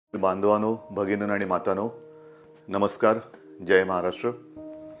बांधवांनो, भगिनींनो आणि मातांनो, नमस्कार. जय महाराष्ट्र.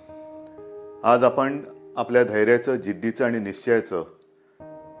 आज आपण आपल्या धैर्याचं, जिद्दीचं आणि निश्चयाचं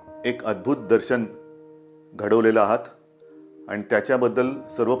एक अद्भुत दर्शन घडवलेलं आहात आणि त्याच्याबद्दल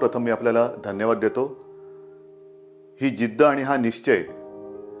सर्वप्रथम मी आपल्याला धन्यवाद देतो. ही जिद्द आणि हा निश्चय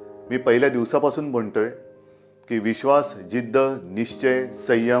मी पहिल्या दिवसापासून म्हणतोय की विश्वास, जिद्द, निश्चय,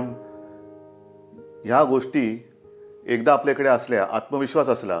 संयम ह्या गोष्टी एकदा आपल्याकडे असल्या, आत्मविश्वास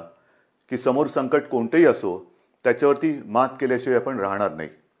असला की समोर संकट कोणतेही असो त्याच्यावरती मात केल्याशिवाय आपण राहणार नाही.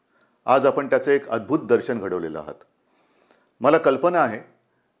 आज आपण त्याचं एक अद्भुत दर्शन घडवलेलं आहात. मला कल्पना आहे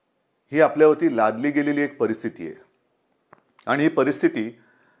ही आपल्यावरती लादली गेलेली एक परिस्थिती आहे आणि ही परिस्थिती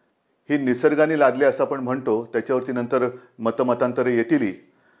ही निसर्गाने लादली असं आपण म्हणतो. त्याच्यावरती नंतर मतमतांतरे येतीलही.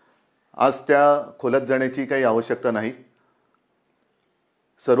 आज त्या खोलात जाण्याची काही आवश्यकता नाही.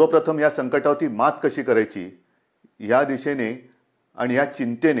 सर्वप्रथम या संकटावरती मात कशी करायची या दिशेने आणि या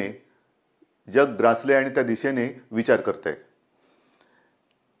चिंतेने जग ग्रासले आणि त्या दिशेने विचार करते.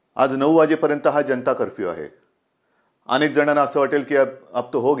 आज 9 वाजेपर्यंत हा जनता कर्फ्यू आहे. अनेक जणांना असं वाटेल की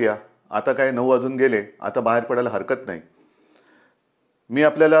अब तो हो गया, आता काय 9 वाजून गेले, आता बाहेर पडायला हरकत नाही. मी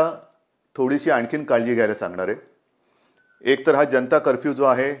आपल्याला थोडीशी आणखीन काळजी घ्यायला सांगणार आहे. एक तर हा जनता कर्फ्यू जो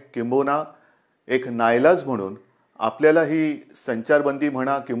आहे किंबहुना एक नाईलाज म्हणून आपल्याला ही संचारबंदी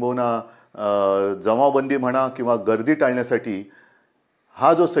म्हणा किंबहुना जमावबंदी म्हणा किंवा गर्दी टाळण्यासाठी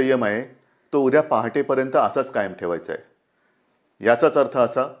हा जो संयम आहे तो उद्या पहाटेपर्यंत असाच कायम ठेवायचा आहे. याचाच अर्थ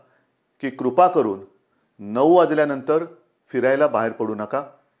असा की कृपा करून 9 वाजल्यानंतर फिरायला बाहेर पडू नका.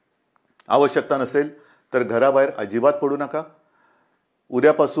 आवश्यकता नसेल तर घराबाहेर अजिबात पडू नका.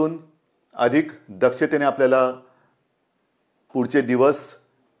 उद्यापासून अधिक दक्षतेने आपल्याला पुढचे दिवस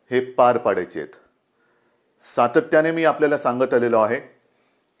हे पार पाडायचे आहेत. सातत्याने मी आपल्याला सांगत आलेलो आहे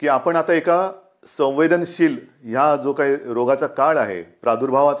की आपण आता एका संवेदनशील ह्या जो काही रोगाचा काळ आहे,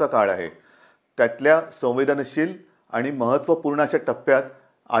 प्रादुर्भावाचा काळ आहे, त्यातल्या संवेदनशील आणि महत्त्वपूर्ण अशा टप्प्यात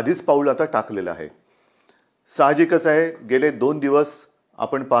आधीच पाऊल आता टाकलेलं आहे. साहजिकच आहे, गेले 2 दिवस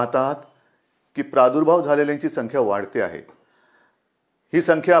आपण पाहत आहात की प्रादुर्भाव झालेल्यांची संख्या वाढते आहे. ही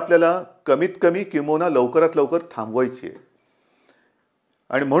संख्या आपल्याला कमीत कमी किंबहुना लवकरात लवकर थांबवायची आहे.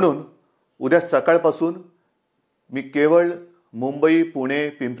 आणि म्हणून उद्या सकाळपासून मी केवळ मुंबई, पुणे,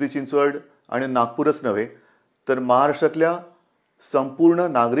 पिंपरी चिंचवड आणि नागपूरच नव्हे तर महाराष्ट्रातल्या संपूर्ण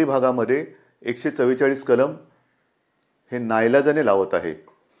नागरी भागामध्ये 144 कलम हे नाईलाजाने लावत आहे.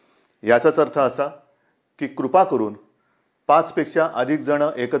 याचाच अर्थ असा की कृपा करून 5 पेक्षा अधिक जण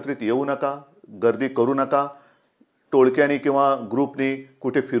एकत्रित येऊ नका, गर्दी करू नका, टोळक्यानी किंवा ग्रुपनी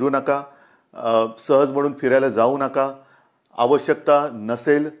कुठे फिरू नका, सहज म्हणून फिरायला जाऊ नका, आवश्यकता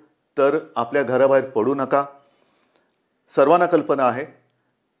नसेल तर आपल्या घराबाहेर पडू नका. सर्वांना कल्पना आहे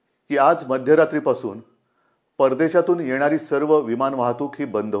की आज मध्यरात्रीपासून परदेशातून येणारी सर्व विमान वाहतूक ही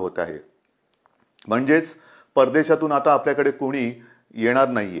बंद होत आहे. म्हणजेच परदेशातून आता आपल्याकडे कोणी येणार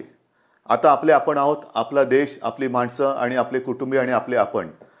नाहीये. आता आपले आपण आहोत, आपला देश, आपली माणसं आणि आपले कुटुंबीय आणि आपले आपण.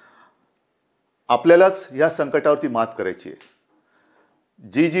 आपल्यालाच या संकटावरती मात करायची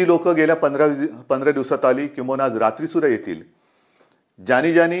आहे. जी लोक गेल्या 15 दिवसात आली किंवा आज रात्री सुद्धा येतील,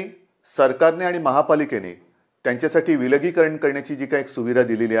 ज्यांनी सरकारने आणि महापालिकेने त्यांच्यासाठी विलगीकरण करण्याची जी काही एक सुविधा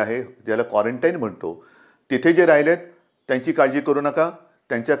दिलेली आहे, ज्याला क्वारंटाईन म्हणतो, तिथे जे राहिलेत त्यांची काळजी करू नका.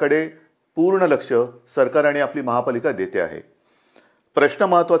 त्यांच्याकडे पूर्ण लक्ष सरकार आणि आपली महापालिका देते आहे. प्रश्न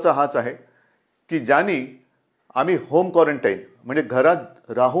महत्त्वाचा हाच आहे की ज्यांनी आम्ही होम क्वारंटाईन म्हणजे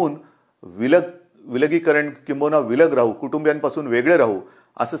घरात राहून विलगीकरण किंबहुना विलग राहू, कुटुंबियांपासून वेगळे राहू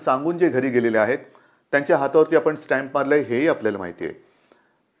असं सांगून जे घरी गेलेले आहेत त्यांच्या हातावरती आपण स्टॅम्प मारलंय हेही आपल्याला माहिती आहे.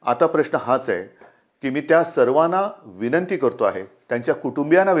 आता प्रश्न हाच आहे की मी त्या सर्वांना विनंती करतो आहे, त्यांच्या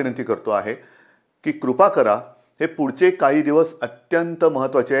कुटुंबियांना विनंती करतो आहे की कृपा करा, हे पुढचे काही दिवस अत्यंत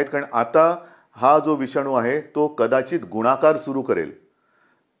महत्त्वाचे आहेत. कारण आता हा जो विषाणू आहे तो कदाचित गुणाकार सुरू करेल.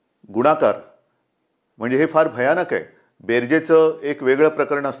 गुणाकार म्हणजे हे फार भयानक आहे. बेरजेचं एक वेगळं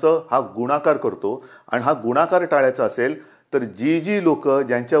प्रकरण असतं, हा गुणाकार करतो. आणि हा गुणाकार टाळायचा असेल तर जी लोक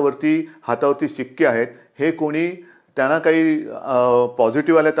ज्यांच्यावरती हातावरती शिक्के आहेत हे कोणी त्यांना काही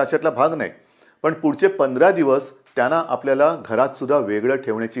पॉझिटिव्ह आले त्याच्यातला भाग नाही, पण पुढचे 15 दिवस त्यांना आपल्याला घरात सुद्धा वेगळं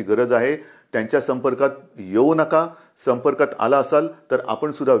ठेवण्याची गरज आहे. त्यांच्या संपर्कात येऊ नका. संपर्कात आला असाल तर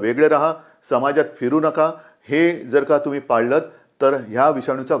आपण सुद्धा वेगळे राहा. समाजात फिरू नका. हे जर का तुम्ही पाळलं तर ह्या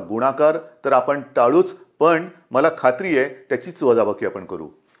विषाणूचा गुणाकार तर आपण टाळूच, पण मला खात्री आहे त्याचीच वजाबाकी आपण करू.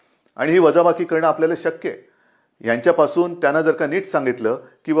 आणि ही वजाबाकी करणं आपल्याला शक्य आहे. यांच्यापासून त्यांना जर का नीट सांगितलं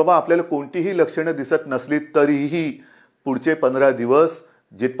की बाबा आपल्याला कोणतीही लक्षणं दिसत नसली तरीही पुढचे 15 दिवस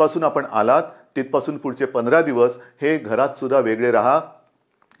जिथपासून आपण आलात तिथपासून पुढचे 15 दिवस हे घरात सुद्धा वेगळे राहा.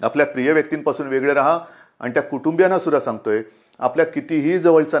 आपल्या प्रिय व्यक्तींपासून वेगळे राहा. आणि त्या कुटुंबियांना सुद्धा सांगतोय आपल्या कितीही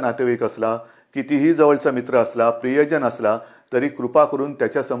जवळचा नातेवाईक असला, कितीही जवळचा मित्र असला, प्रियजन असला, तरी कृपा करून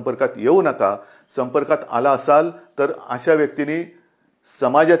त्याच्या संपर्कात येऊ नका. संपर्कात आला असाल तर अशा व्यक्तीने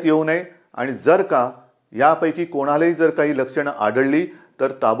समाजात येऊ नये. आणि जर का यापैकी कोणालाही जर काही लक्षणं आढळली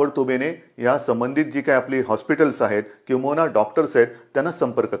तर ताबडतोबीने या संबंधित जी काही आपली हॉस्पिटल्स आहेत किंवा डॉक्टर्स आहेत त्यांना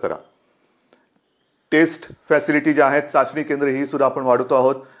संपर्क करा. टेस्ट फॅसिलिटी ज्या आहेत, चाचणी केंद्र ही सुद्धा आपण वाढवतो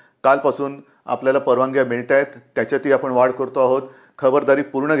आहोत. कालपासून आपल्याला परवानग्या मिळत आहेत, त्याच्यातही आपण वाढ करतो आहोत. खबरदारी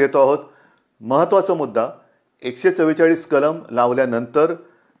पूर्ण घेतो आहोत. महत्त्वाचा मुद्दा, 144 कलम लावल्यानंतर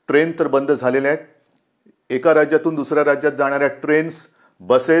ट्रेन तर बंद झालेल्या आहेत. एका राज्यातून दुसऱ्या राज्यात जाणाऱ्या ट्रेन्स,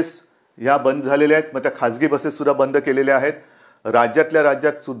 बसेस ह्या बंद झालेल्या आहेत. मग त्या खाजगी बसेस सुद्धा बंद केलेल्या आहेत. राज्यातल्या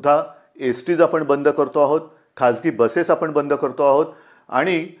राज्यात सुद्धा एसटीज आपण बंद करतो आहोत, खाजगी बसेस आपण बंद करतो आहोत.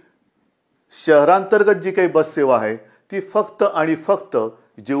 आणि शहरांतर्गत जी काही बस सेवा आहे ती फक्त आणि फक्त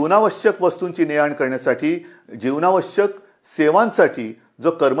जीवनावश्यक वस्तूंची ने-आण करण्यासाठी, जीवनावश्यक सेवांसाठी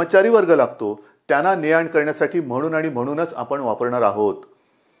जो कर्मचारी वर्ग लागतो त्यांना ने-आण करण्यासाठी म्हणून आणि म्हणूनच आपण वापरणार आहोत.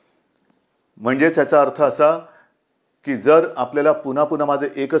 म्हणजेच याचा अर्थ असा की जर आपल्याला पुन्हा पुन्हा माझं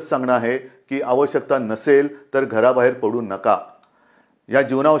एकच सांगणं आहे की आवश्यकता नसेल तर घराबाहेर पडू नका. या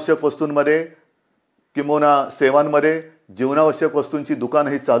जीवनावश्यक वस्तूंमध्ये किंवा सेवांमध्ये जीवनावश्यक वस्तूंची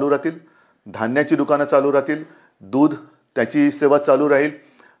दुकानंही चालू राहतील, धान्याची दुकानं चालू राहतील, दूध त्याची सेवा चालू राहील,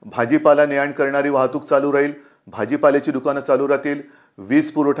 भाजीपाला ने-आण करणारी वाहतूक चालू राहील, भाजीपाल्याची दुकानं चालू राहतील,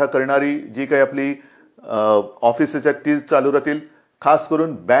 वीज पुरवठा करणारी जी काही आपली ऑफिसेस आहेत ती चालू राहतील. खास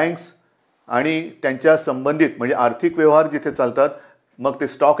करून बँक्स आणि त्यांच्या संबंधित म्हणजे आर्थिक व्यवहार जिथे चालतात, मग ते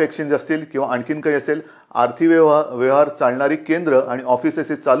स्टॉक एक्सचेंज असतील किंवा आणखीन काही असेल, आर्थिक व्यवहार चालणारी केंद्र आणि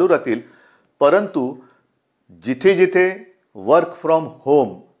ऑफिसेस चालू राहतील. परंतु जिथे जिथे वर्क फ्रॉम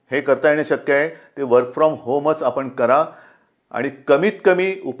होम हे करता येणे शक्य आहे ते वर्क फ्रॉम होमच आपण करा आणि कमीत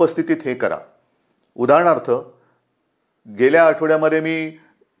कमी उपस्थितीत हे करा. उदाहरणार्थ, गेल्या आठवड्यामध्ये मी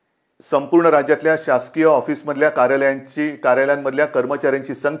संपूर्ण राज्यातल्या शासकीय ऑफिसमधल्या कार्यालयांमधल्या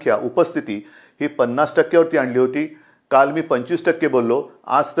कर्मचाऱ्यांची संख्या, उपस्थिती ही 50% आणली होती. काल मी 25% बोललो,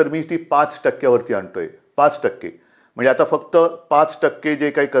 आज तर मी ती 5% आणतोय. 5% म्हणजे आता फक्त 5% जे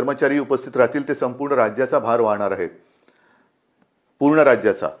काही कर्मचारी उपस्थित राहतील ते संपूर्ण राज्याचा भार वाहणार आहेत, पूर्ण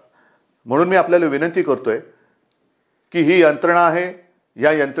राज्याचा. म्हणून मी आपल्याला विनंती करतोय की ही यंत्रणा आहे,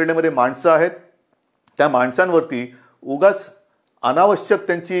 या यंत्रणेमध्ये माणसं आहेत, त्या माणसांवरती उगाच अनावश्यक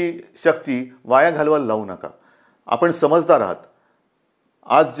त्यांची शक्ती वाया घालवायला लावू नका. आपण समजदार आहात.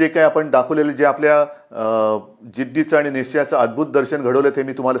 आज जे काही आपण दाखवलेले जे आपल्या जिद्दीचं आणि निश्चयाचं अद्भुत दर्शन घडवलं ते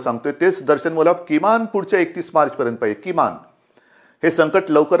मी तुम्हाला सांगतोय, तेच दर्शन मला किमान पुढच्या 31 मार्चपर्यंत पाहिजे. किमान हे संकट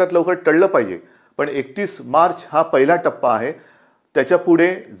लवकरात लवकर टळलं पाहिजे. पण 31 मार्च हा पहिला टप्पा आहे. त्याच्या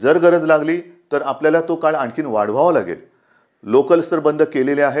पुढे जर गरज लागली तर आपल्याला तो काळ आणखीन वाढवावा लागेल. लोकल्स तर बंद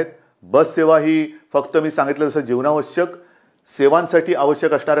केलेले आहेत. बस सेवा ही फक्त मी सांगितलं जसं जीवनावश्यक सेवांसाठी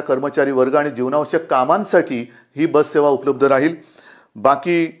आवश्यक असणारा कर्मचारी वर्ग आणि जीवनावश्यक कामांसाठी ही बस सेवा उपलब्ध राहील.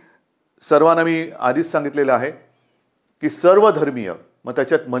 बाकी सर्वांना मी आधीच सांगितलेलं आहे की सर्व धर्मीय, मग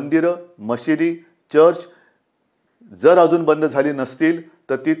त्याच्यात मंदिरं, मशिदी, चर्च जर अजून बंद झाली नसतील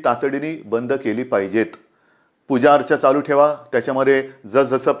तर ती तातडीने बंद केली पाहिजेत. पूजा अर्चा चालू ठेवा. त्याच्यामध्ये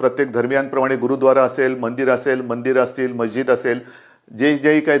जसजसं प्रत्येक धर्मियांप्रमाणे गुरुद्वारा असेल, मंदिर असतील, मस्जिद असेल,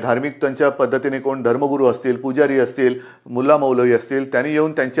 जे काही धार्मिक त्यांच्या पद्धतीने कोण धर्मगुरू असतील, पुजारी असतील, मुल्ला मौलवी असतील, त्यांनी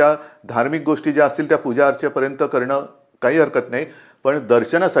येऊन त्यांच्या धार्मिक गोष्टी ज्या असतील त्या पूजा अर्चेपर्यंत करणं काही हरकत नाही. पण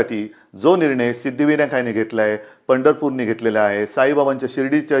दर्शनासाठी जो निर्णय सिद्धिविनायकाने घेतला आहे, पंढरपूरने घेतलेला आहे, साईबाबांच्या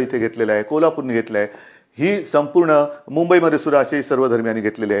शिर्डीच्या इथे घेतलेला आहे, कोल्हापूरने घेतला आहे, ही संपूर्ण मुंबईमध्ये सुद्धा असे सर्व धर्मियांनी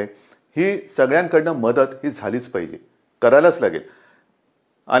घेतलेले आहे. ही सगळ्यांकडनं मदत ही झालीच पाहिजे, करायलाच लागेल.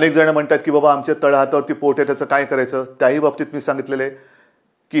 अनेक जण म्हणतात की बाबा आमच्या तळहातावरती पोट आहे त्याचं काय करायचं. त्याही बाबतीत मी सांगितलेलं आहे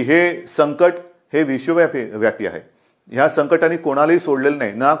की हे संकट हे विश्वव्यापी आहे. ह्या संकटाने कोणालाही सोडलेलं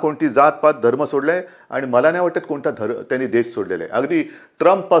नाही, ना कोणती जात पात धर्म सोडलाय आणि मला नाही वाटत कोणता त्यांनी देश सोडलेला आहे. अगदी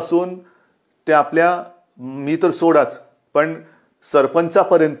ट्रम्पपासून ते आपल्या, मी तर सोडाच, पण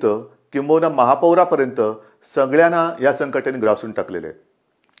सरपंचापर्यंत किंबहुना महापौरापर्यंत सगळ्यांना या संकटाने ग्रासून टाकलेलं आहे.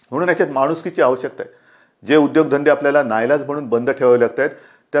 म्हणून याच्यात माणुसकीची आवश्यकता आहे. जे उद्योगधंदे आपल्याला नाईलाज म्हणून बंद ठेवावे लागत आहेत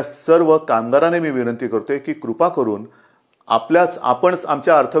त्या सर्व कामगारांना मी विनंती करतोय की कृपा करून आपणच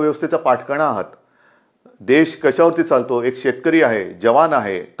आमच्या अर्थव्यवस्थेचा पाठकणा आहात. देश कशावरती चालतो, एक शेतकरी आहे, जवान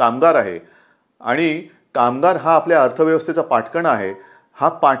आहे, कामगार आहे आणि कामगार हा आपल्या अर्थव्यवस्थेचा पाठकणा आहे. हा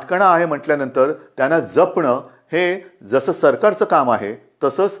पाठकणा आहे म्हटल्यानंतर त्यांना जपणं हे जसं सरकारचं काम आहे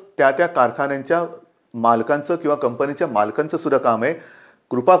तसंच त्या कारखान्यांच्या मालकांचं किंवा कंपनीच्या मालकांचं सुद्धा काम आहे.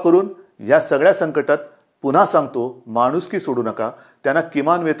 कृपा करून या सगळ्या संकटात पुन्हा सांगतो, माणुसकी सोडू नका. त्यांना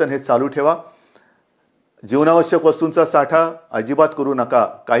किमान वेतन हे चालू ठेवा. जीवनावश्यक वस्तूंचा साठा अजिबात करू नका,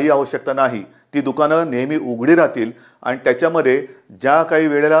 काही आवश्यकता नाही. ती दुकानं नेहमी उघडी राहतील आणि त्याच्यामध्ये ज्या काही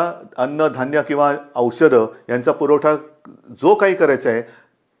वेळेला अन्न धान्य किंवा औषधं यांचा पुरवठा जो काही करायचा आहे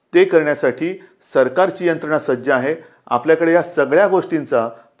ते करण्यासाठी सरकारची यंत्रणा सज्ज आहे. आपल्याकडे या सगळ्या गोष्टींचा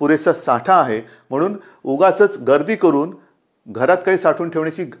पुरेसा साठा आहे. म्हणून उगाचच गर्दी करून घरात काही साठवून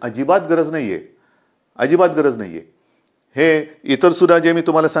ठेवण्याची अजिबात गरज नाही आहे, अजिबात गरज नाही आहे. हे इतर सुद्धा जे मी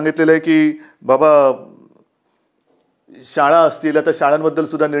तुम्हाला सांगितलेलं आहे की बाबा शाळा असतील, आता शाळांबद्दल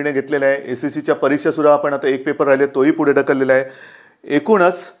सुद्धा निर्णय घेतलेला आहे. SSCच्या परीक्षा सुद्धा आपण आता एक पेपर राहिले तोही पुढे ढकललेला आहे.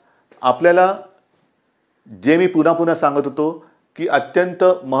 एकूणच आपल्याला जे मी पुन्हा पुन्हा सांगत होतो की अत्यंत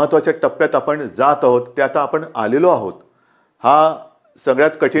महत्त्वाच्या टप्प्यात आपण जात आहोत, ते आता आपण आलेलो आहोत. हा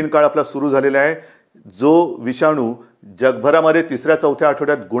सगळ्यात कठीण काळ आपला सुरू झालेला आहे. जो विषाणू जगभरामध्ये 3-4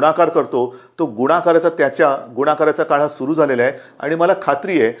 आठवड्यात गुणाकार करतो, तो गुणाकाराचा काळ हा सुरू झालेला आहे. आणि मला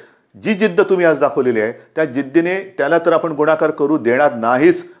खात्री आहे जी जिद्द तुम्ही आज दाखवलेली आहे त्या जिद्दीने त्याला तर आपण गुणाकार करू देणार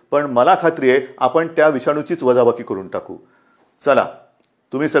नाहीच, पण मला खात्री आहे आपण त्या विषाणूचीच वजाबाकी करून टाकू. चला,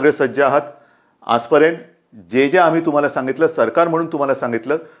 तुम्ही सगळे सज्ज आहात. आजपर्यंत जे आम्ही तुम्हाला सांगितलं, सरकार म्हणून तुम्हाला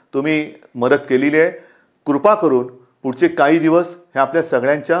सांगितलं, तुम्ही मदत केलेली आहे. कृपा करून पुढचे काही दिवस हे आपल्या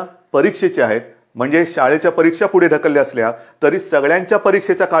सगळ्यांच्या परीक्षेचे आहेत. म्हणजे शाळेच्या परीक्षा पुढे ढकलल्या असल्या तरी सगळ्यांच्या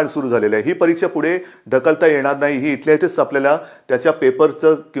परीक्षेचा काळ सुरू झालेला आहे. ही परीक्षा पुढे ढकलता येणार नाही. ही इथल्या इथेच आपल्याला त्याच्या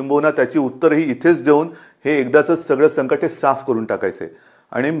पेपरचं किंबहुना त्याची उत्तरही इथेच देऊन हे एकदाच सगळं संकट हे साफ करून टाकायचे.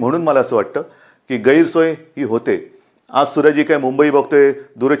 आणि म्हणून मला असं वाटतं की गैरसोय ही होते. आज सुद्धा जी काय मुंबई बघतोय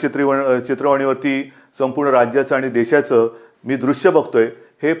चित्रवाणीवरती संपूर्ण राज्याचं आणि देशाचं मी दृश्य बघतोय,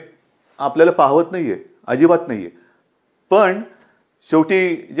 हे आपल्याला पाहवत नाहीये, अजिबात नाहीये. पण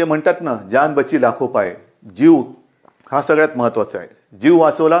शेवटी जे म्हणतात ना, जान बची लाखो पाय, जीव हा सगळ्यात महत्त्वाचा आहे. जीव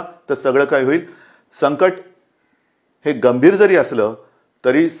वाचवला तर सगळं काय होईल. संकट हे गंभीर जरी असलं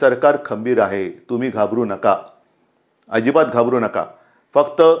तरी सरकार खंबीर आहे. तुम्ही घाबरू नका, अजिबात घाबरू नका.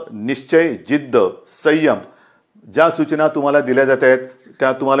 फक्त निश्चय, जिद्द, संयम, ज्या सूचना तुम्हाला दिल्या जात आहेत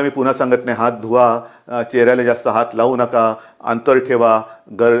त्या तुम्हाला मी पुन्हा सांगत नाही. हात धुवा, चेहऱ्याला जास्त हात लावू नका, अंतर ठेवा,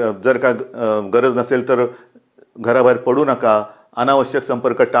 जर का गरज नसेल तर घराबाहेर पडू नका, अनावश्यक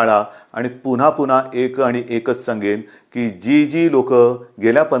संपर्क टाळा. आणि पुन्हा पुन्हा एकच सांगेन की जी लोक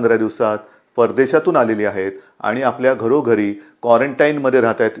गेल्या 15 दिवसात परदेशातून आलेली आहेत आणि आपल्या घरोघरी क्वारंटाईनमध्ये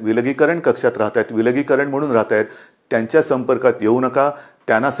राहत आहेत, विलगीकरण कक्षात राहत आहेत, विलगीकरण म्हणून राहत आहेत, त्यांच्या संपर्कात येऊ नका,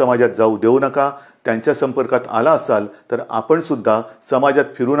 त्यांना समाजात जाऊ देऊ नका. त्यांच्या संपर्कात आला असाल तर आपण सुद्धा समाजात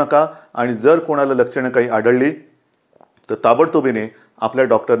फिरू नका. आणि जर कोणाला लक्षणं काही आढळली तर ताबडतोबीने आपल्या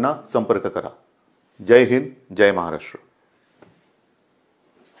डॉक्टरना संपर्क करा. जय हिंद, जय महाराष्ट्र.